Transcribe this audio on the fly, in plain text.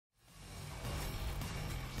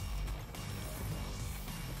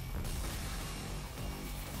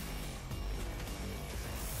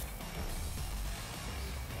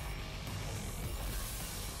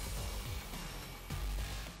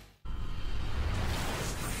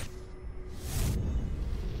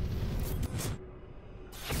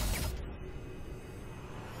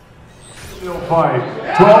Fight.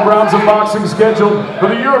 12 rounds of boxing scheduled for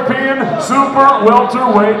the European Super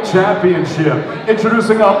Welterweight Championship.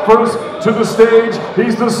 Introducing up first to the stage,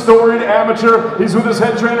 he's the storied amateur. He's with his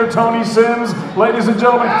head trainer, Tony Sims. Ladies and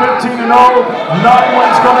gentlemen, 15-0, 9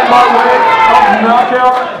 wins coming by way of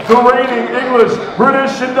knockout. The reigning English,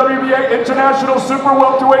 British, and WBA International Super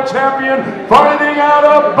Welterweight Champion, fighting out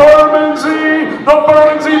of Bermondsey, the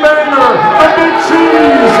Bermondsey Banger, the Big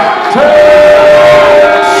Cheese,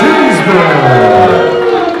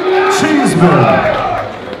 CHEESEMAN.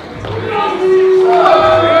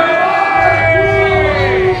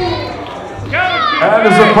 And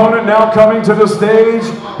his opponent now coming to the stage.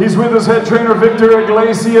 He's with his head trainer, Victor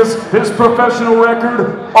Iglesias. His professional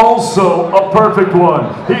record, also a perfect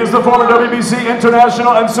one. He is the former WBC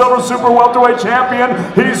International and Silver Super Welterweight Champion.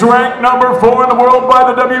 He's ranked number 4 in the world by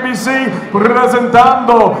the WBC.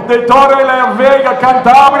 Presentando de Torre la Vega,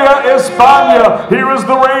 Cantabria, España. Here is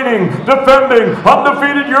the reigning, defending,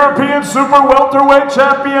 undefeated European Super Welterweight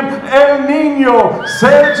Champion, El Niño,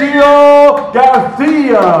 Sergio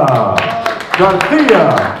Garcia.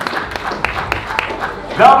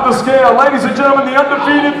 Down to the scale, ladies and gentlemen, the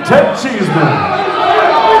undefeated Ted CHEESEMAN.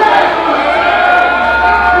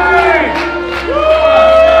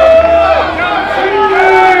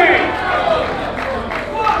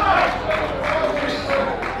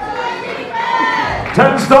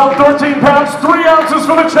 Ten stone, 13 pounds, 3 ounces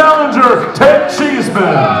for the challenger, Ted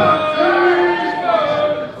CHEESEMAN.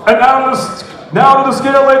 And now to the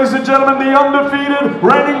scale, ladies and gentlemen, the undefeated,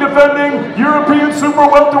 reigning, defending European Super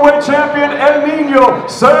Welterweight Champion, El Niño,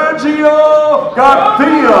 Sergio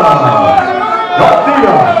Garcia.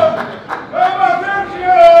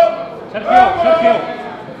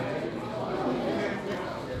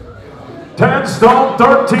 10 stone,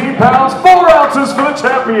 13 pounds, 4 ounces for the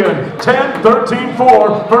champion.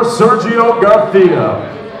 10-13-4 for Sergio Garcia.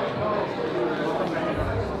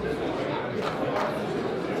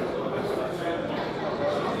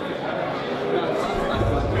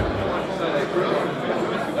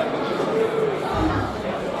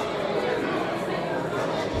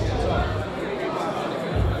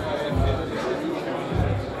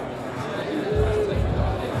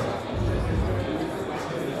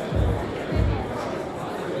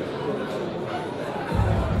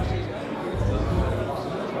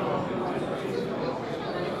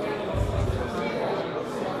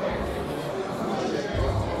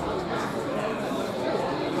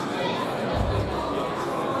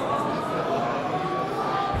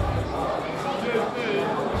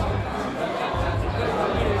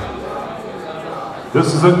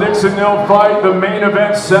 This is a Nixonville fight, the main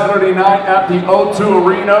event Saturday night at the O2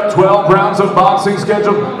 Arena. 12 rounds of boxing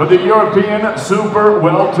scheduled for the European Super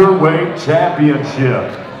Welterweight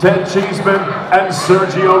Championship. Ted CHEESEMAN and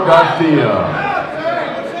Sergio Garcia.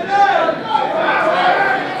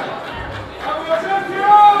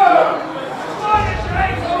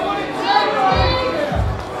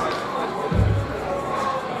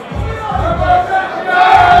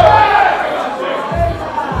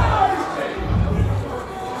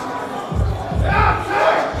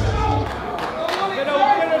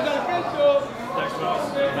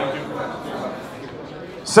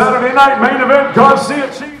 Saturday night main event, Garcia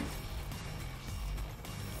CHEESEMAN.